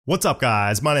What's up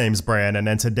guys, my name's Brandon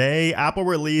and today Apple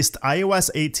released iOS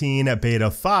 18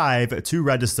 Beta 5 to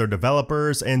registered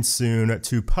developers and soon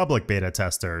to public beta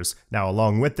testers. Now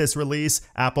along with this release,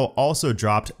 Apple also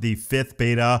dropped the 5th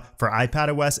beta for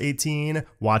iPadOS 18,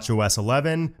 watchOS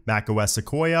 11, macOS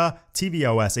Sequoia,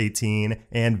 tvOS 18,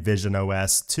 and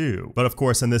visionOS 2. But of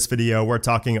course in this video we're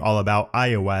talking all about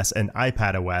iOS and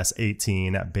iPadOS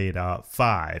 18 Beta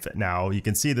 5. Now you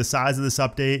can see the size of this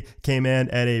update came in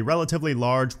at a relatively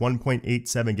large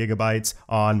 1.87 gigabytes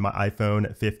on my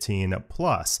iPhone 15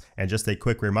 Plus. And just a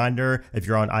quick reminder, if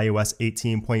you're on iOS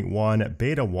 18.1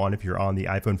 Beta 1, if you're on the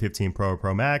iPhone 15 Pro or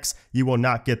Pro Max, you will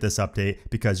not get this update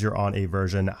because you're on a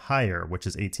version higher, which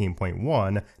is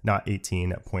 18.1, not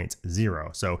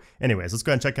 18.0. So anyways, let's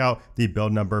go ahead and check out the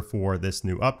build number for this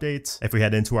new update. If we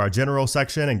head into our general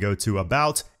section and go to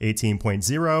About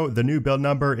 18.0, the new build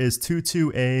number is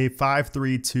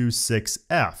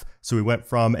 22A5326F. So we went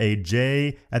from a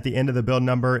J at the end of the build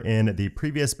number in the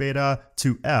previous beta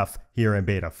to F here in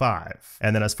Beta 5.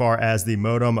 And then as far as the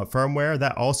modem firmware,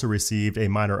 that also received a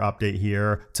minor update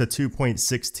here to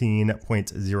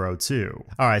 2.16.02.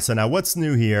 All right, so now what's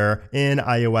new here in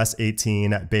iOS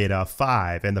 18 Beta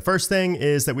 5? And the first thing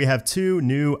is that we have two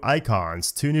new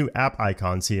icons, two new app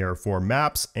icons here for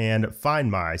Maps and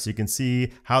Find My. So you can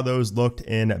see how those looked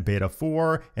in Beta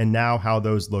 4 and now how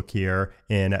those look here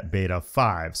in Beta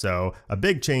 5. So a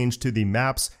big change to the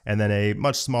Maps and then a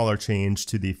much smaller change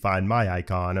to the Find My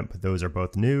icon. Those are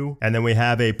both new. And then we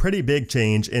have a pretty big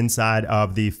change inside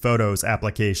of the Photos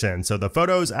application. So the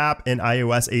Photos app in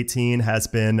iOS 18 has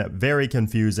been very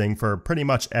confusing for pretty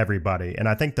much everybody. And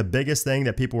I think the biggest thing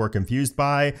that people were confused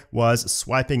by was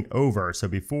swiping over. So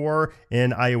before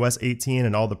in iOS 18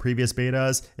 and all the previous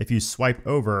betas, if you swipe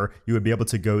over, you would be able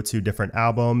to go to different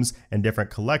albums and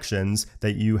different collections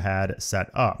that you had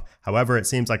set up. However, it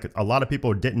seems like a lot of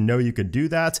people didn't know you could do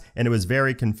that, and it was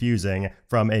very confusing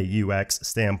from a UX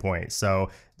standpoint. So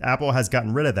Apple has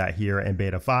gotten rid of that here in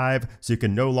Beta 5, so you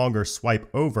can no longer swipe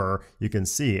over. You can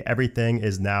see everything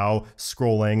is now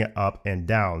scrolling up and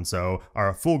down. So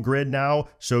our full grid now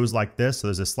shows like this. So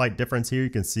there's a slight difference here. You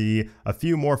can see a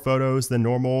few more photos than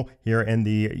normal here in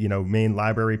the main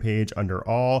library page under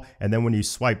all. And then when you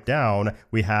swipe down,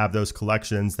 we have those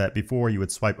collections that before you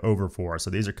would swipe over for. So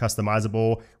these are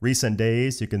customizable. Recent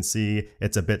days, you can see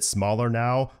it's a bit smaller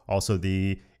now. Also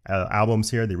the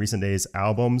albums here, the recent days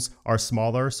albums are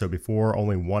smaller. So before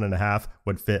only 1.5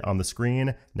 would fit on the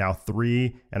screen. Now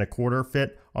 3.25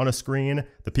 fit on a screen.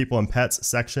 The people and pets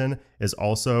section is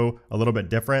also a little bit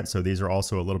different. So these are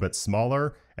also a little bit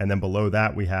smaller. And then below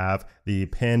that, we have the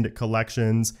pinned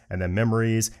collections and then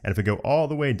memories. And if we go all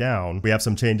the way down, we have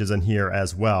some changes in here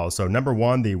as well. So number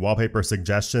one, the wallpaper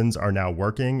suggestions are now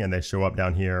working and they show up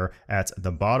down here at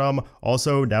the bottom.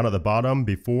 Also down at the bottom,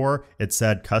 before it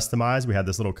said customize, we had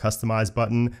this little customize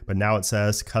button, but now it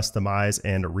says customize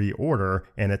and reorder.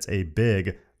 And it's a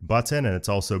big button and it's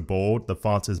also bold. The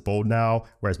font is bold now,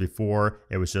 whereas before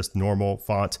it was just normal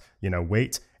font,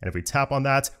 weight. And if we tap on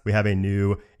that, we have a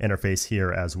new interface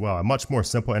here as well. A much more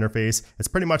simple interface. It's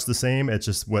pretty much the same. It's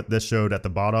just what this showed at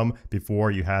the bottom. Before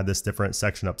you had this different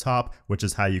section up top, which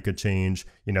is how you could change,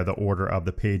 the order of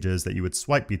the pages that you would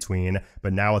swipe between.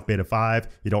 But now with Beta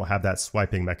 5, you don't have that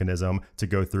swiping mechanism to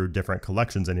go through different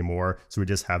collections anymore. So we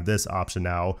just have this option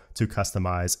now to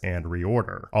customize and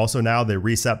reorder. Also now the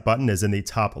reset button is in the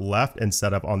top left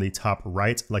instead of on the top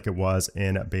right like it was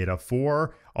in Beta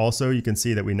 4. Also, you can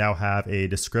see that we now have a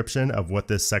description of what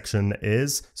this section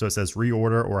is. So it says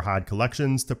reorder or hide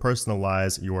collections to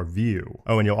personalize your view.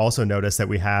 Oh, and you'll also notice that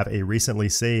we have a recently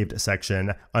saved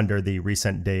section under the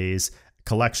recent days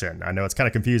collection. I know it's kind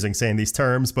of confusing saying these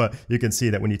terms, but you can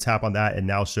see that when you tap on that, it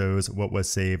now shows what was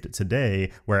saved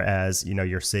today, whereas,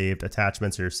 your saved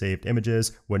attachments or your saved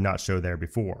images would not show there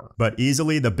before. But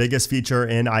easily the biggest feature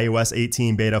in iOS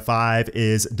 18 Beta 5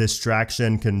 is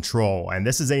distraction control. And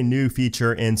this is a new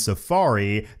feature in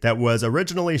Safari that was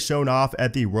originally shown off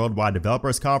at the Worldwide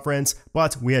Developers Conference,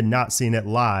 but we had not seen it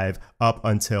live up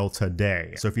until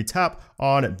today. So if you tap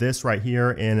on this right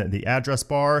here in the address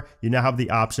bar, you now have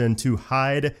the option to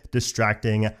hide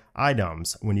distracting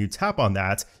items. When you tap on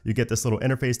that, you get this little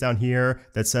interface down here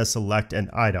that says select an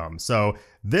item. So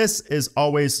this is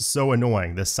always so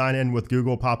annoying. The sign in with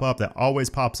Google pop-up that always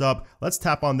pops up. Let's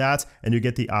tap on that and you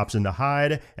get the option to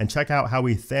hide, and check out how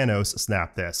we Thanos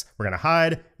snap this. We're gonna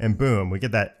hide and boom, we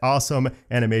get that awesome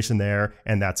animation there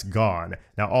and that's gone.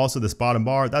 Now also this bottom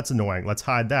bar, that's annoying. Let's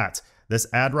hide that. This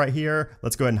ad right here,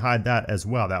 let's go ahead and hide that as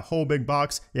well. That whole big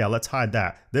box, yeah, let's hide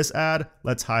that. This ad,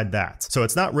 let's hide that. So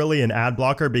it's not really an ad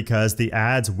blocker because the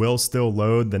ads will still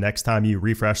load the next time you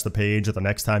refresh the page or the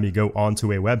next time you go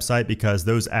onto a website, because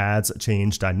those ads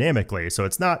change dynamically. So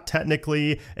it's not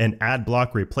technically an ad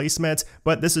block replacement,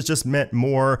 but this is just meant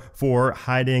more for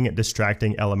hiding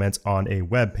distracting elements on a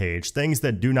web page, things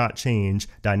that do not change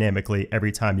dynamically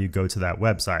every time you go to that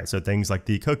website. So things like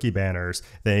the cookie banners,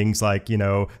 things like,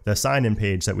 the sign-in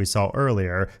page that we saw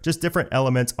earlier, just different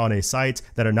elements on a site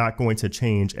that are not going to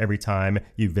change every time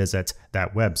you visit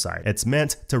that website. It's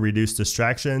meant to reduce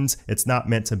distractions. It's not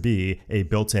meant to be a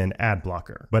built-in ad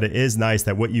blocker. But it is nice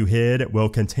that what you hid will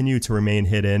continue to remain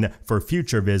hidden for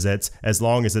future visits, as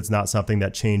long as it's not something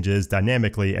that changes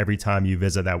dynamically every time you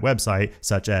visit that website,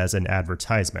 such as an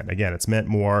advertisement. Again, it's meant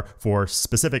more for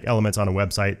specific elements on a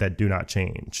website that do not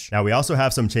change. Now, we also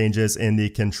have some changes in the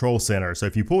control center. So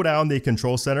if you pull down the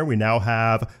control center, we now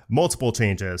have multiple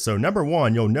changes. So number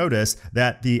one, you'll notice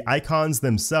that the icons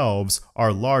themselves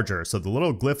are larger. So the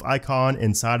little glyph icon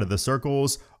inside of the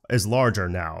circles is larger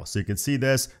now. So you can see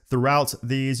this throughout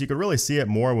these. You can really see it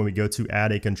more when we go to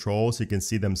add a control, so you can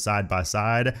see them side by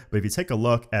side. But if you take a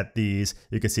look at these,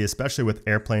 you can see, especially with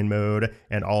airplane mode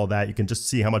and all of that, you can just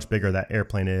see how much bigger that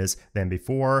airplane is than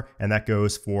before. And that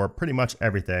goes for pretty much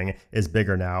everything is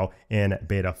bigger now in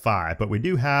beta 5. But we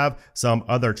do have some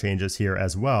other changes here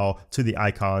as well to the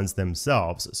icons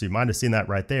themselves. So you might have seen that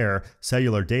right there.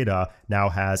 Cellular data now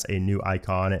has a new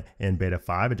icon in beta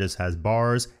 5. It just has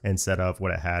bars instead of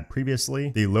what it had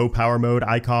previously. The low power mode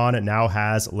icon now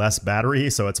has less battery,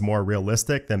 so it's more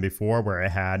realistic than before, where it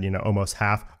had, almost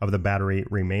half of the battery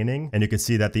remaining. And you can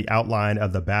see that the outline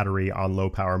of the battery on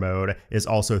low power mode is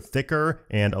also thicker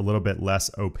and a little bit less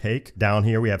opaque. Down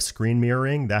here we have screen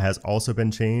mirroring. That has also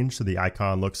been changed, so the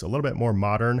icon looks a little bit more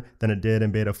modern than it did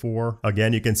in beta 4.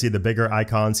 Again, you can see the bigger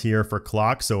icons here for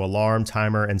clock, so alarm,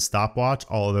 timer, and stopwatch.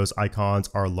 All of those icons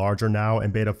are larger now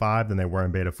in beta 5 than they were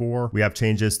in beta 4. We have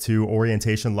changes to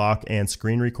orientation lock and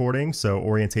screen recording. So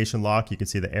orientation lock, you can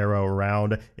see the arrow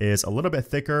around is a little bit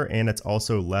thicker and it's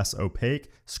also less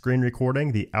opaque. Screen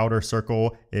recording, the outer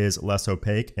circle is less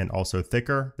opaque and also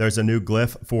thicker. There's a new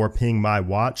glyph for ping my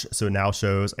watch, so it now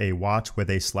shows a watch with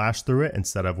a slash through it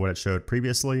instead of what it showed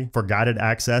previously. For guided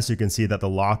access, you can see that the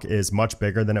lock is much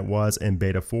bigger than it was in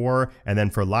beta 4. And then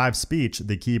for live speech,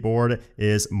 the keyboard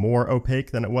is more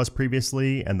opaque than it was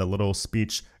previously, and the little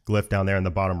speech glyph down there in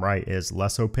the bottom right is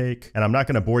less opaque. And I'm not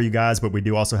going to bore you guys, but we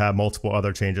do also have multiple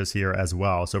other changes here as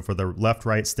well. So for the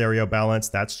left-right stereo balance,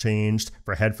 that's changed.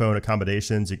 For headphone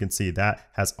accommodations, you can see that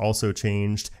has also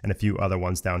changed, and a few other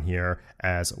ones down here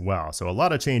as well. So a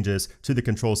lot of changes to the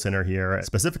control center here,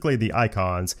 specifically the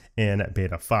icons in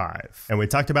beta 5. And we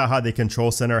talked about how the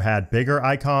control center had bigger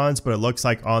icons, but it looks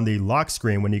like on the lock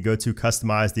screen, when you go to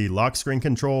customize the lock screen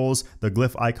controls, the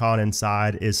glyph icon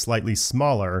inside is slightly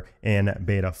smaller in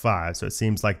beta 5. So it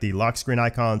seems like the lock screen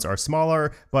icons are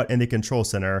smaller, but in the control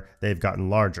center, they've gotten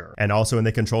larger. And also in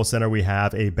the control center, we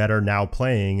have a better now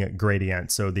playing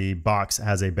gradient. So the box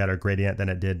has a better gradient than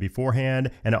it did beforehand.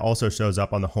 And it also shows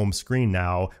up on the home screen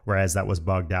now, whereas that was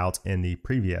bugged out in the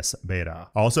previous beta.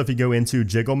 Also, if you go into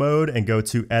jiggle mode and go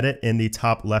to edit in the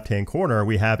top left-hand corner,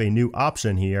 we have a new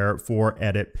option here for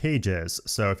edit pages.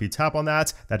 So if you tap on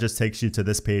that, that just takes you to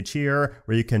this page here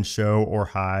where you can show or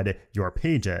hide your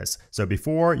pages. So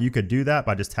before, you could do that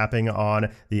by just tapping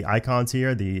on the icons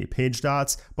here, the page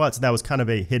dots, but that was kind of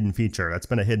a hidden feature. That's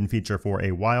been a hidden feature for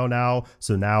a while now.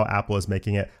 So now Apple is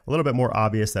making it a little bit more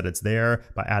obvious that it's there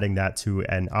by adding that to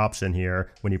an option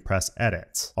here when you press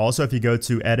edit. Also, if you go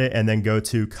to edit and then go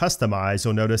to customize,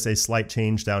 you'll notice a slight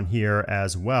change down here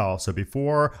as well. So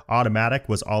before, automatic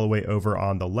was all the way over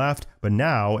on the left, but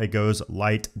now it goes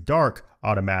light, dark,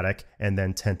 automatic, and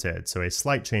then tinted. So a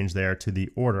slight change there to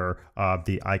the order of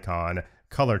the icon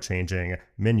color changing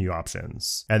menu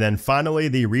options. And then finally,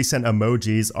 the recent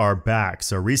emojis are back.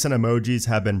 So recent emojis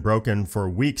have been broken for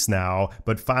weeks now,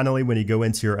 but finally, when you go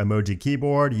into your emoji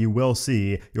keyboard, you will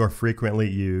see your frequently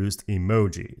used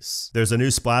emojis. There's a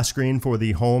new splash screen for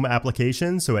the home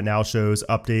application. So it now shows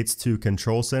updates to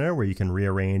Control Center, where you can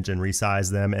rearrange and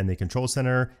resize them in the Control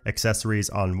Center, accessories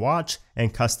on watch,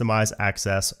 and customize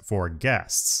access for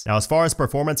guests. Now, as far as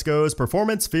performance goes,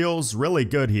 performance feels really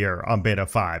good here on beta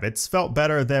 5. It's felt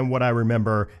better than what I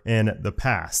remember in the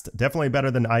past. Definitely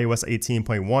better than iOS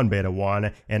 18.1 beta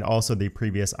 1 and also the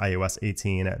previous iOS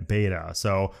 18 beta.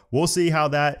 So we'll see how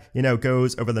that,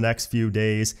 goes over the next few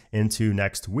days into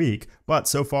next week. But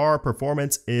so far,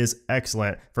 performance is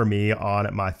excellent for me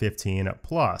on my 15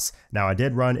 Plus. Now, I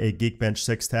did run a Geekbench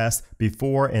 6 test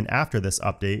before and after this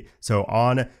update. So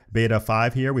on beta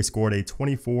 5 here, we scored a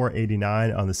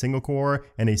 2489 on the single core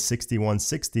and a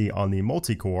 6160 on the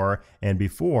multi-core. And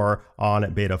before,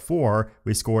 on beta 4,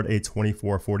 we scored a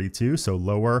 2442, so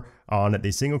lower on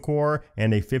the single core,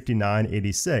 and a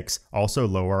 5986, also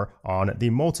lower on the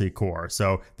multi-core.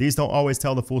 So these don't always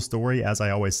tell the full story, as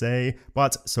I always say,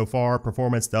 but so far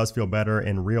performance does feel better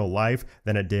in real life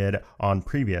than it did on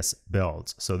previous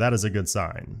builds. So that is a good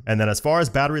sign. And then as far as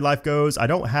battery life goes, I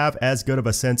don't have as good of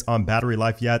a sense on battery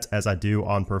life yet as I do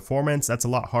on performance. That's a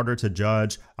lot harder to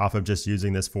judge off of just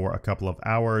using this for a couple of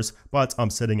hours, but I'm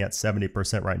sitting at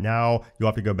 70% right now. You'll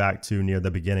have to go back to near the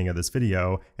beginning of this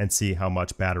video and see how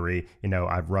much battery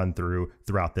I've run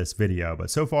throughout this video. But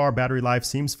so far, battery life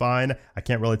seems fine. I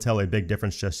can't really tell a big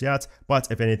difference just yet,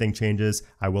 but if anything changes,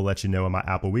 I will let you know in my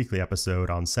Apple Weekly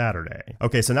episode on Saturday.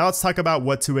 Okay, so now let's talk about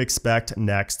what to expect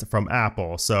next from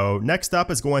Apple. So next up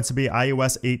is going to be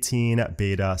iOS 18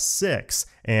 Beta 6.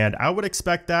 And I would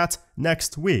expect that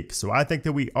next week. So I think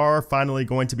that we are finally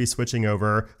going to be switching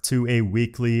over to a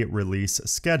weekly release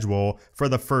schedule for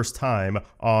the first time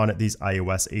on these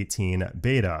iOS 18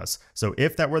 betas. So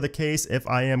if that were the case, if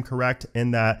I am correct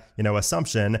in that,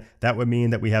 assumption, that would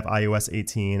mean that we have iOS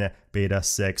 18 Beta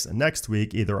 6 next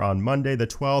week, either on Monday the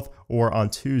 12th or on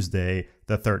Tuesday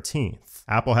the 13th.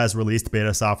 Apple has released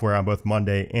beta software on both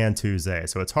Monday and Tuesday,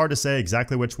 so it's hard to say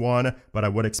exactly which one, but I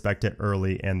would expect it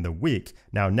early in the week.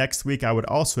 Now, next week, I would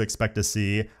also expect to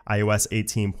see iOS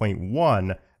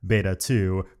 18.1 Beta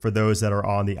 2 for those that are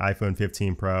on the iPhone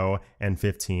 15 Pro and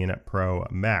 15 Pro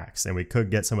Max. And we could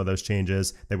get some of those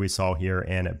changes that we saw here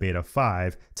in Beta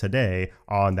 5 today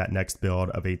on that next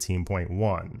build of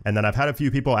 18.1. And then I've had a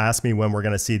few people ask me when we're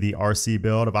going to see the RC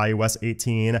build of iOS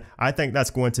 18. I think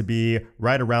that's going to be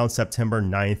right around September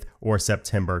 9th or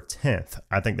September 10th.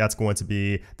 I think that's going to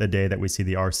be the day that we see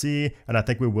the RC, and I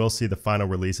think we will see the final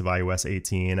release of iOS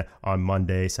 18 on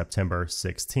Monday, September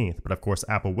 16th. But of course,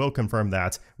 Apple will confirm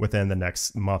that within the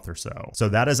next month or so. So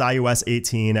that is iOS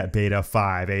 18 Beta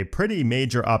 5, a pretty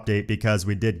major update because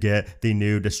we did get the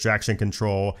new distraction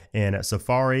control in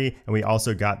Safari, and we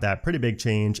also got that pretty big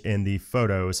change in the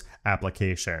Photos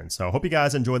application. So I hope you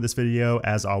guys enjoyed this video.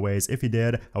 As always, if you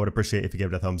did, I would appreciate if you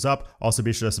give it a thumbs up. Also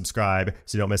be sure to subscribe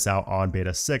so you don't miss out on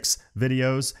Beta 6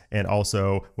 videos, and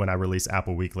also when I release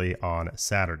Apple Weekly on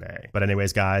Saturday. But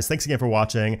anyways, guys, thanks again for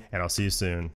watching, and I'll see you soon.